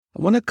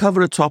I want to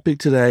cover a topic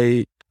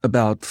today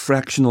about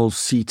fractional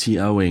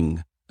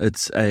CTOing.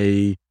 It's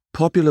a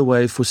popular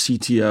way for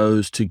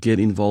CTOs to get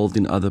involved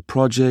in other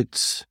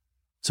projects.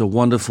 It's a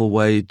wonderful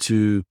way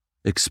to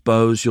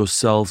expose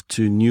yourself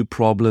to new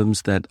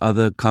problems that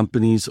other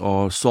companies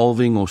are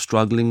solving or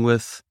struggling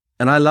with.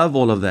 And I love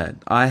all of that.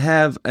 I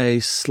have a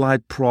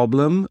slight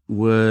problem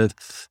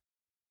with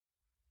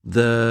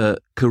the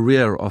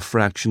career of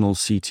fractional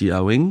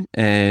CTOing,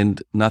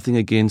 and nothing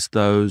against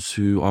those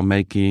who are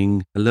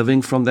making a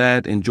living from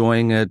that,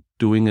 enjoying it,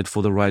 doing it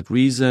for the right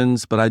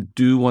reasons. But I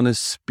do want to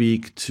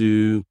speak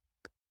to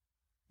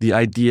the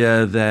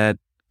idea that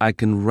I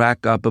can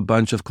rack up a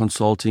bunch of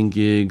consulting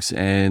gigs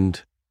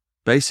and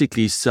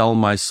basically sell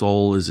my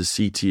soul as a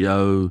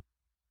CTO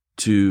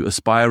to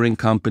aspiring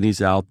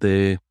companies out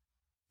there,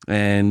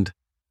 and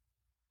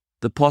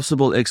the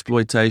possible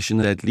exploitation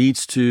that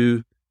leads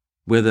to,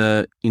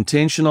 whether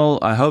intentional,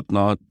 I hope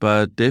not,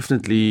 but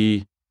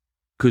definitely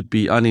could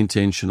be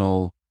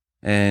unintentional.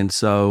 And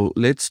so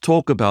let's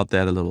talk about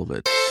that a little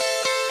bit.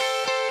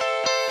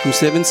 From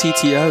 7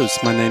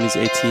 CTOs, my name is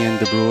Etienne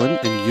De Bruin,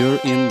 and you're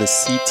in the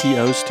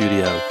CTO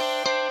studio.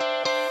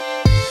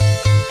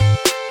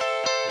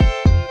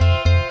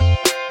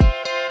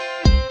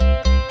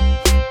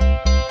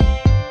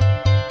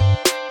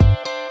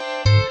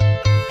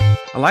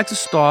 I like to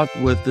start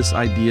with this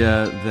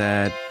idea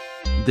that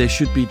there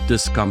should be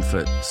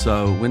discomfort.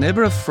 So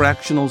whenever a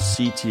fractional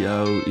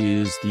CTO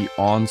is the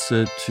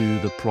answer to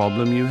the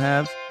problem you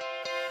have,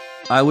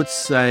 I would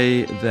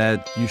say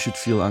that you should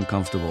feel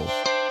uncomfortable.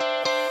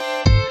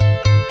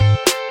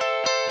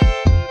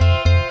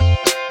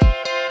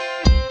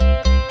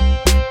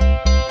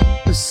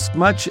 As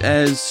much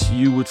as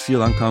you would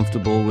feel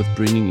uncomfortable with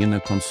bringing in a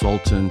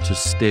consultant to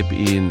step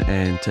in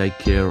and take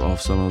care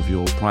of some of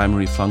your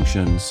primary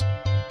functions,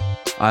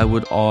 I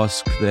would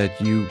ask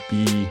that you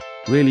be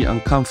really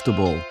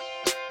uncomfortable.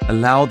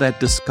 Allow that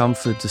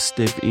discomfort to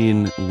step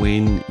in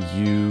when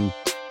you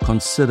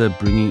consider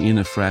bringing in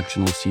a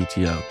fractional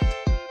CTO.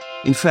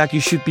 In fact,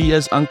 you should be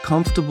as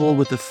uncomfortable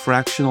with a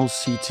fractional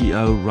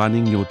CTO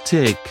running your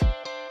tech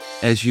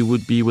as you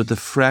would be with a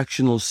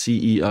fractional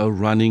CEO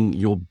running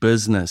your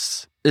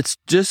business. It's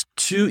just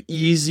too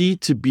easy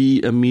to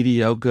be a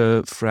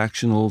mediocre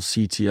fractional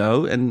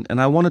CTO,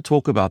 and I want to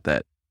talk about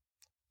that.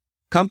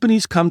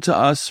 Companies come to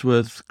us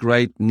with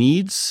great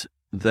needs.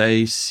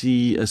 They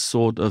see a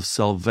sort of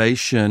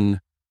salvation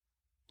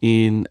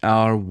in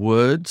our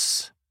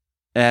words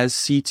as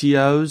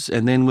CTOs,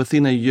 and then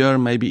within a year,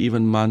 maybe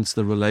even months,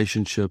 the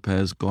relationship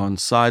has gone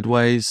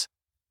sideways,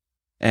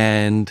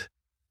 and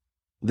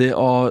there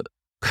are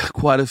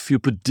quite a few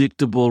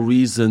predictable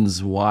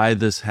reasons why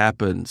this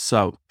happens.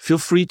 So feel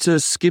free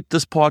to skip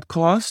this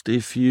podcast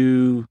if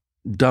you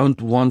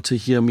don't want to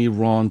hear me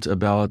rant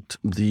about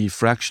the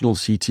fractional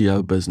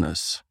CTO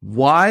business.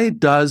 Why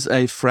does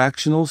a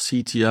fractional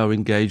CTO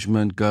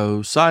engagement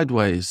go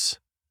sideways?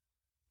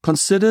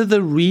 Consider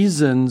the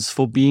reasons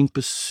for being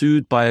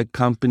pursued by a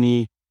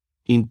company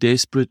in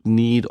desperate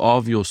need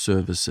of your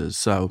services.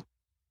 So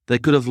they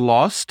could have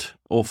lost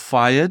or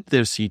fired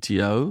their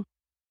CTO,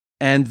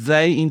 and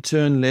they in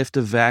turn left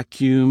a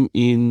vacuum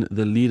in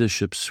the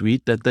leadership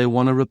suite that they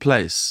want to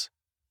replace.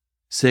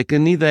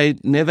 Secondly, they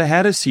never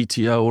had a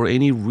CTO or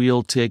any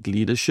real tech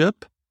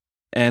leadership,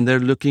 and they're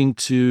looking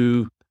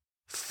to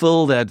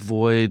fill that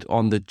void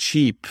on the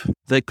cheap.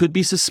 They could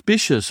be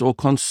suspicious or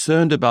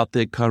concerned about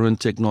their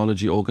current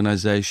technology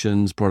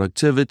organization's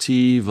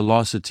productivity,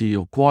 velocity,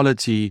 or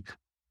quality.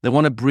 They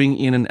want to bring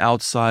in an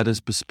outsider's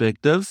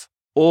perspective,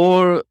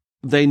 or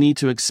they need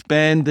to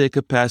expand their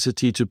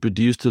capacity to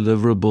produce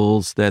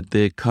deliverables that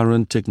their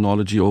current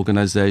technology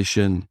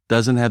organization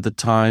doesn't have the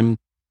time,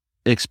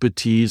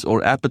 expertise,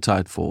 or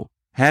appetite for.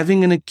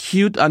 Having an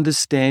acute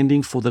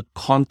understanding for the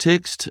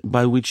context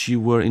by which you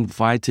were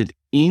invited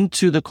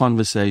into the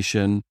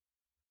conversation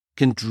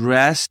can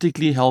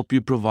drastically help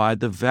you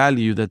provide the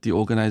value that the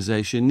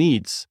organization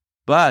needs.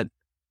 But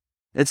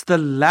it's the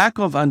lack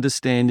of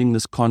understanding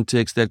this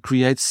context that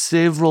creates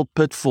several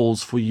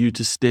pitfalls for you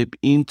to step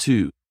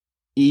into,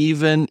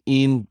 even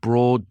in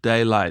broad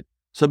daylight.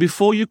 So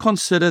before you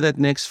consider that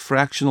next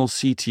fractional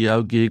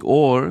CTO gig,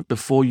 or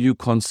before you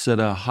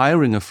consider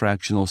hiring a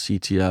fractional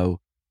CTO,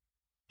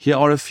 here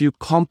are a few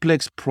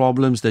complex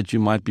problems that you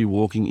might be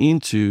walking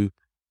into,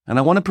 and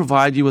I want to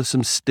provide you with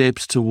some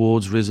steps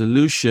towards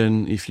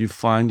resolution if you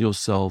find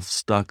yourself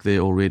stuck there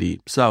already.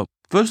 So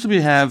first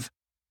we have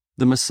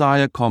the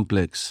Messiah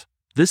complex.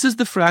 This is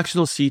the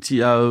fractional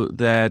CTO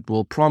that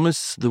will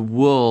promise the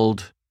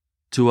world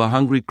to a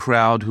hungry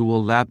crowd who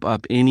will lap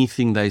up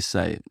anything they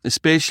say,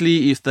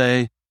 especially if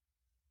the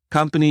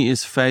company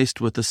is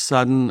faced with a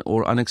sudden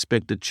or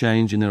unexpected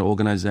change in their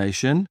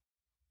organization.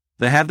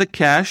 They have the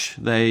cash,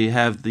 they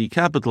have the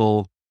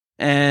capital,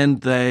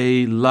 and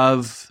they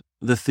love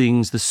the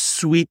things, the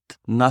sweet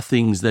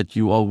nothings that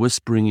you are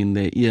whispering in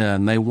their ear,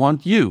 and they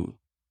want you.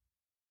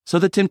 So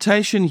the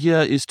temptation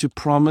here is to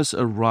promise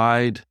a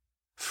ride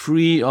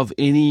free of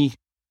any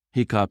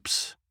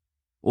hiccups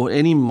or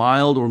any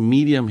mild or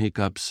medium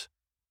hiccups,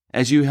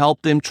 as you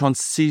help them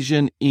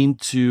transition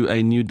into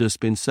a new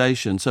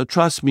dispensation. So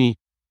trust me,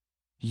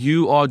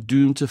 you are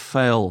doomed to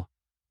fail.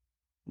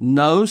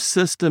 No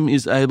system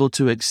is able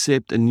to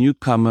accept a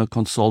newcomer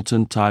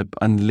consultant type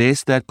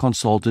unless that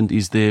consultant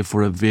is there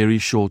for a very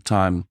short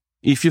time.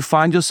 If you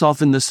find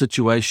yourself in this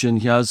situation,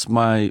 here's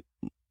my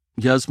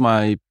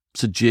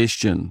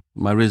suggestion,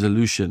 my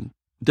resolution.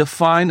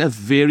 Define a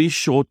very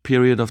short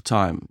period of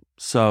time.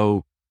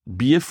 So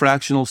be a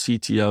fractional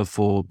CTO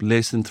for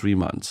less than 3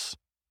 months.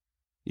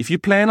 If you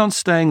plan on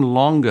staying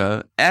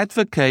longer,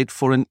 advocate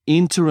for an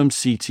interim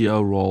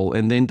CTO role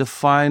and then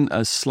define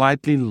a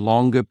slightly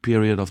longer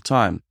period of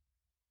time.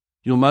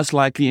 You'll most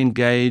likely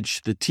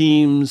engage the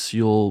teams,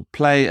 you'll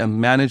play a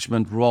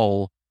management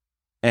role,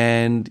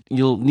 and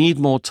you'll need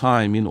more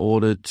time in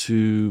order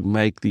to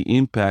make the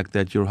impact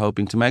that you're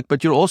hoping to make.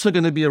 But you're also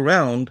going to be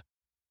around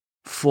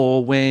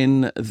for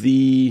when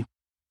the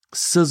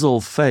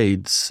sizzle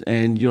fades,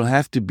 and you'll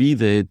have to be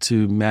there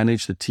to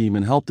manage the team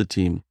and help the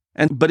team.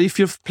 But if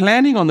you're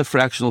planning on the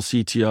fractional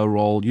CTO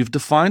role, you've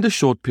defined a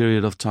short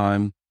period of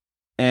time,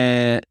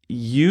 and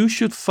you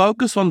should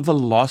focus on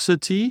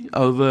velocity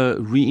over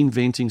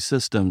reinventing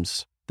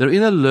systems. They're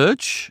in a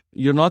lurch.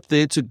 You're not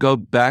there to go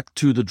back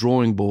to the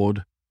drawing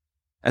board.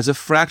 As a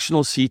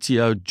fractional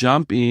CTO,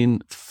 jump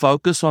in,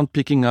 focus on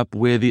picking up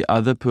where the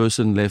other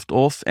person left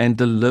off, and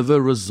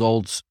deliver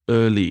results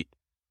early.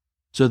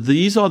 So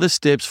these are the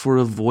steps for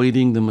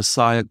avoiding the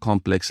Messiah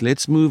complex.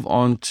 Let's move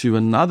on to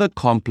another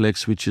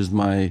complex, which is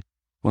one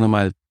of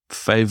my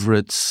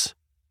favorites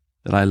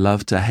that I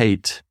love to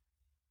hate.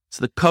 It's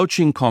the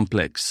coaching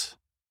complex.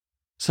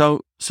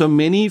 So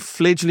many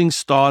fledgling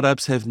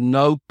startups have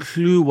no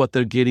clue what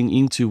they're getting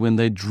into when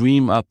they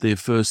dream up their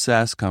first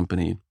SaaS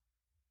company.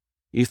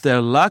 If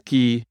they're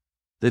lucky,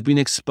 they've been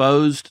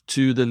exposed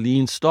to the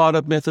lean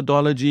startup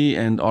methodology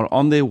and are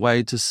on their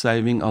way to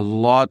saving a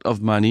lot of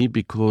money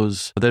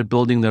because they're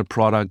building their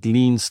product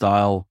lean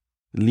style,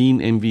 lean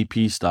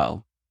MVP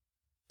style.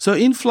 So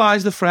in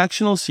flies the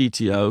fractional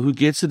CTO who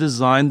gets to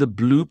design the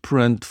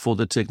blueprint for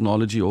the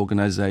technology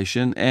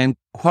organization and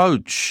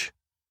coach,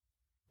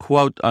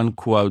 quote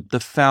unquote, the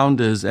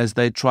founders as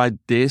they try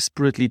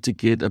desperately to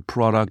get a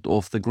product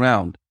off the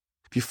ground.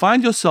 If you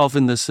find yourself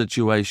in this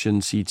situation,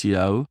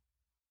 CTO,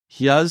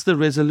 here's the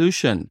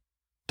resolution.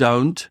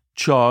 Don't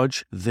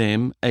charge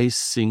them a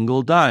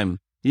single dime.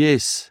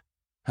 Yes.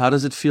 How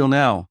does it feel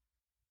now?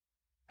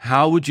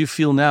 How would you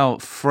feel now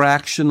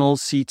fractional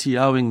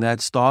CTOing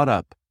that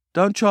startup?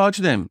 Don't charge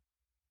them.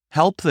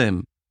 Help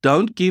them.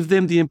 Don't give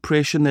them the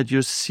impression that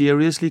you're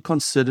seriously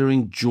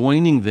considering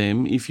joining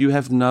them if you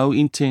have no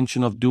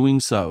intention of doing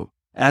so.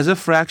 As a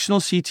fractional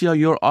CTO,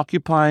 you're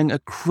occupying a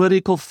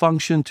critical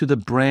function to the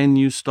brand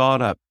new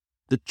startup.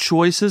 The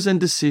choices and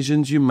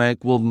decisions you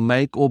make will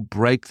make or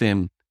break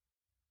them.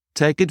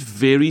 Take it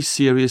very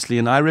seriously,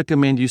 and I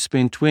recommend you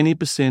spend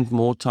 20%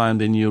 more time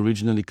than you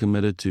originally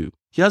committed to.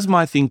 Here's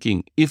my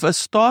thinking. If a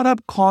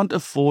startup can't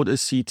afford a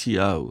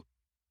CTO,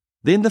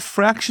 then the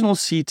fractional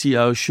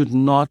CTO should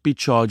not be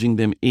charging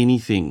them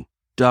anything.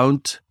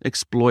 Don't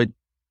exploit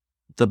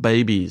the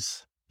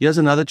babies. Here's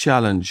another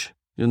challenge,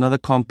 another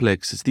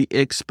complex. It's the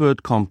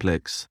expert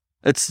complex.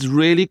 It's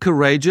really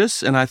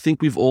courageous, and I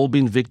think we've all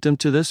been victim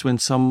to this when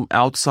some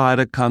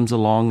outsider comes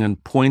along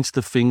and points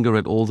the finger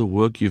at all the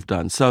work you've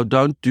done. So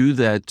don't do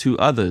that to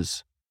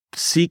others.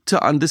 Seek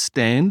to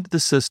understand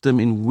the system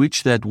in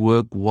which that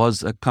work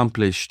was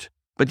accomplished.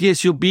 But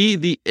yes, you'll be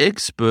the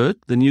expert,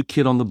 the new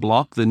kid on the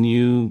block, the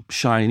new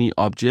shiny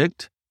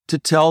object, to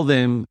tell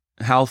them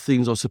how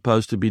things are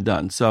supposed to be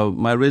done. So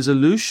my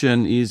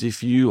resolution is,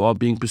 if you are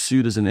being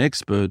pursued as an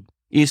expert,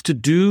 is to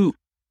do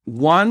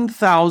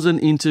 1,000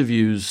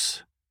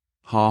 interviews,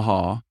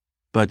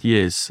 but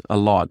yes, a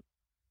lot,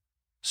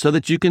 so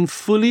that you can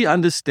fully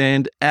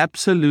understand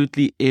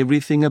absolutely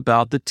everything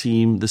about the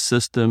team, the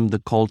system, the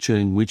culture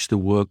in which the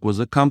work was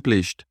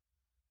accomplished.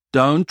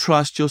 Don't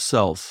trust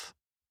yourself.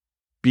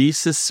 Be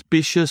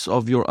suspicious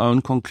of your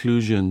own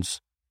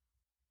conclusions.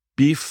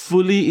 Be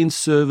fully in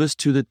service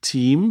to the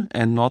team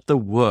and not the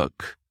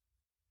work.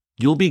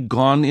 You'll be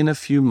gone in a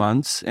few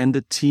months and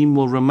the team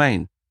will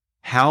remain.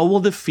 How will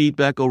the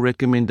feedback or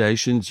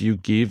recommendations you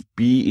give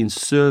be in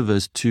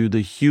service to the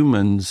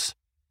humans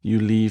you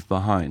leave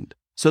behind?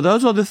 So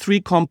those are the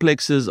 3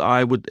 complexes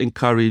I would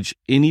encourage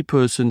any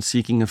person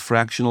seeking a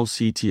fractional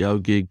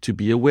CTO gig to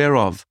be aware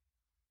of.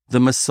 The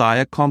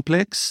Messiah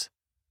complex,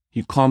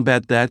 you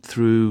combat that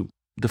through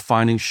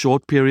defining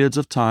short periods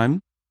of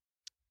time.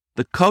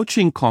 The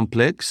coaching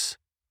complex,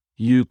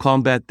 you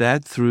combat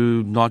that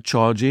through not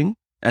charging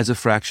as a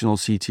fractional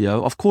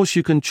CTO. Of course,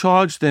 you can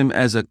charge them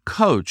as a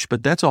coach,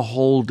 but that's a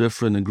whole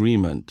different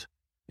agreement.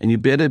 And you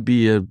better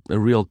be a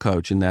real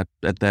coach at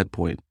that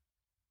point.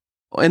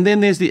 And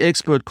then there's the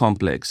expert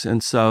complex.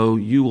 And so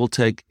you will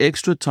take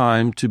extra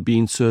time to be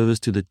in service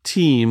to the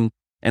team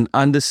and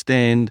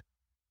understand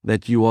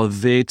that you are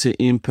there to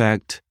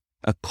impact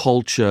a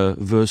culture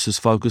versus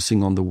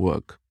focusing on the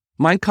work.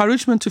 My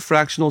encouragement to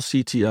fractional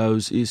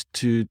CTOs is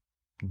to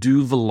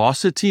do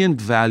velocity and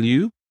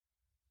value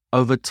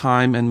over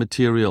time and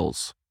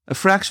materials. A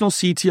fractional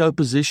CTO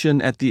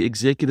position at the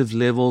executive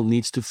level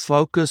needs to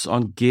focus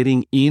on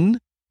getting in,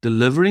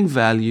 delivering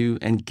value,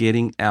 and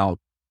getting out.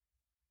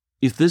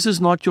 If this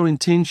is not your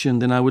intention,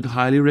 then I would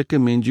highly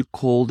recommend you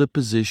call the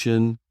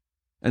position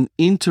an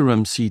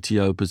interim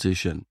CTO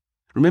position.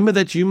 Remember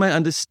that you may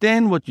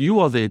understand what you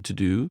are there to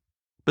do,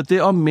 but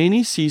there are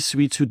many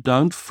C-suites who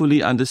don't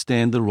fully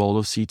understand the role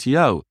of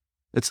CTO.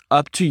 It's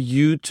up to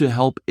you to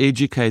help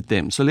educate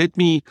them. So let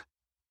me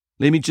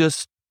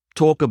just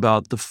talk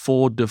about the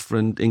 4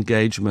 different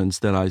engagements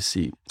that I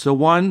see. So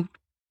one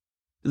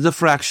is a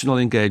fractional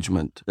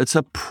engagement. It's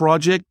a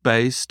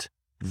project-based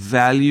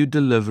value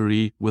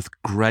delivery with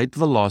great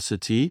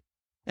velocity.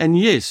 And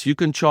yes, you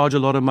can charge a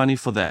lot of money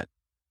for that.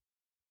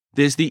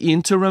 There's the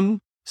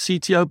interim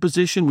CTO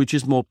position, which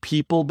is more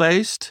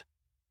people-based.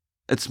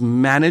 It's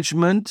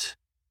management.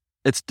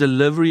 It's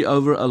delivery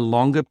over a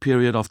longer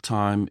period of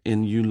time,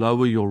 and you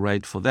lower your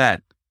rate for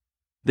that.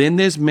 Then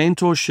there's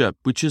mentorship,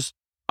 which is,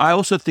 I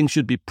also think,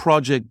 should be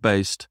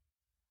project-based.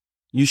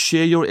 You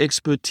share your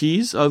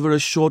expertise over a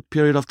short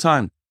period of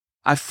time.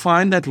 I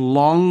find that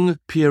long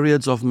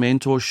periods of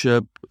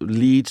mentorship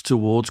lead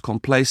towards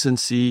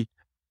complacency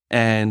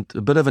and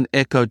a bit of an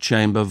echo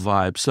chamber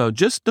vibe. So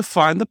just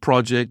define the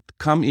project,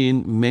 come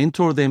in,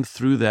 mentor them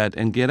through that,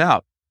 and get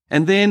out.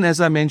 And then,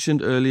 as I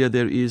mentioned earlier,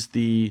 there is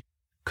the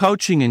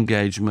coaching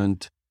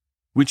engagement,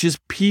 which is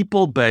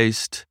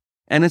people-based,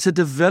 and it's a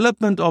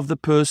development of the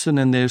person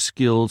and their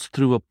skills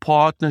through a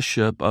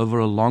partnership over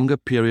a longer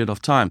period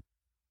of time.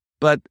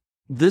 But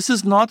this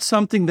is not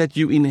something that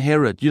you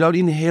inherit. You don't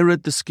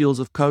inherit the skills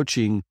of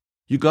coaching.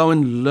 You go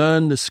and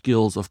learn the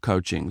skills of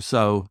coaching.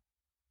 So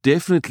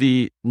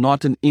definitely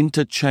not an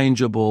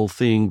interchangeable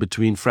thing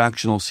between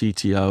fractional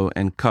CTO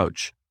and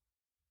coach.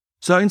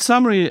 So in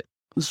summary, I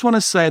just want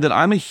to say that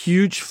I'm a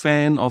huge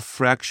fan of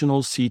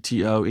fractional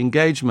CTO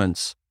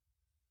engagements.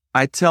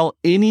 I tell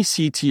any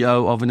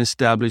CTO of an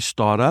established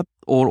startup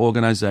or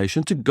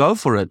organization to go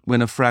for it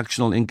when a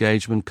fractional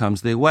engagement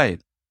comes their way.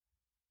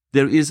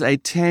 There is a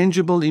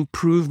tangible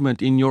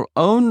improvement in your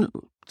own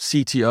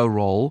CTO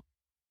role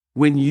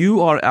when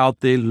you are out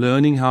there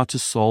learning how to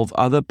solve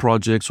other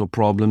projects or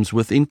problems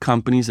within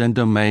companies and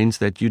domains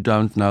that you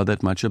don't know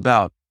that much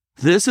about.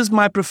 This is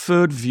my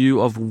preferred view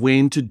of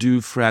when to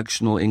do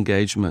fractional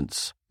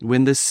engagements.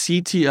 When the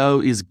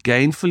CTO is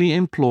gainfully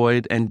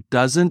employed and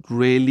doesn't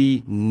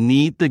really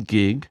need the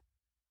gig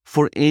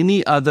for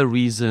any other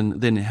reason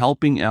than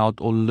helping out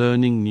or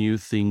learning new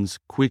things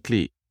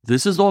quickly.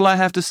 This is all I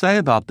have to say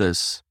about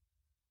this.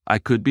 I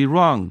could be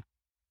wrong,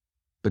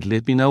 but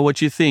let me know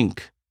what you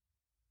think.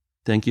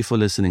 Thank you for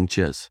listening.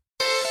 Cheers.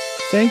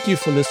 Thank you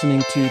for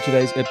listening to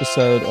today's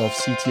episode of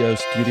CTO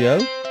Studio.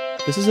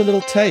 This is a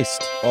little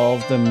taste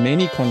of the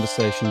many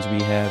conversations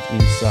we have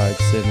inside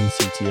 7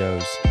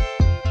 CTOs.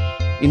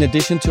 In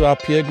addition to our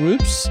peer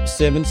groups,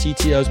 7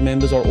 CTOs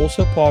members are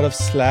also part of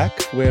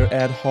Slack, where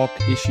ad hoc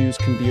issues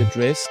can be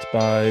addressed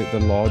by the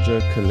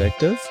larger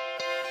collective.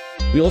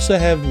 We also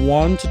have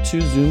 1 to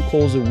 2 Zoom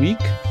calls a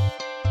week,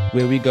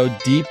 where we go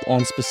deep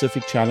on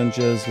specific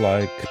challenges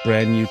like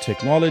brand new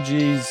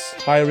technologies,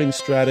 hiring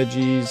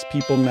strategies,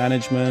 people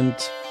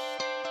management,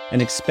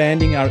 and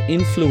expanding our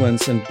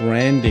influence and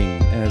branding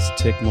as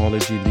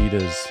technology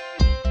leaders.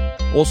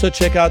 Also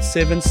check out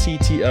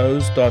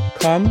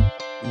 7ctos.com,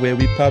 where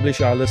we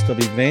publish our list of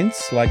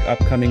events like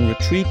upcoming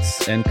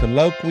retreats and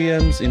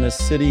colloquiums in a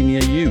city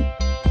near you.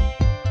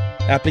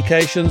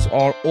 Applications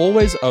are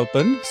always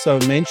open, so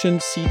mention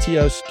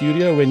CTO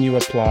Studio when you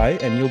apply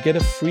and you'll get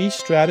a free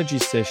strategy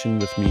session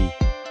with me.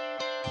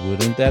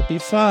 Wouldn't that be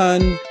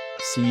fun?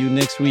 See you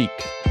next week.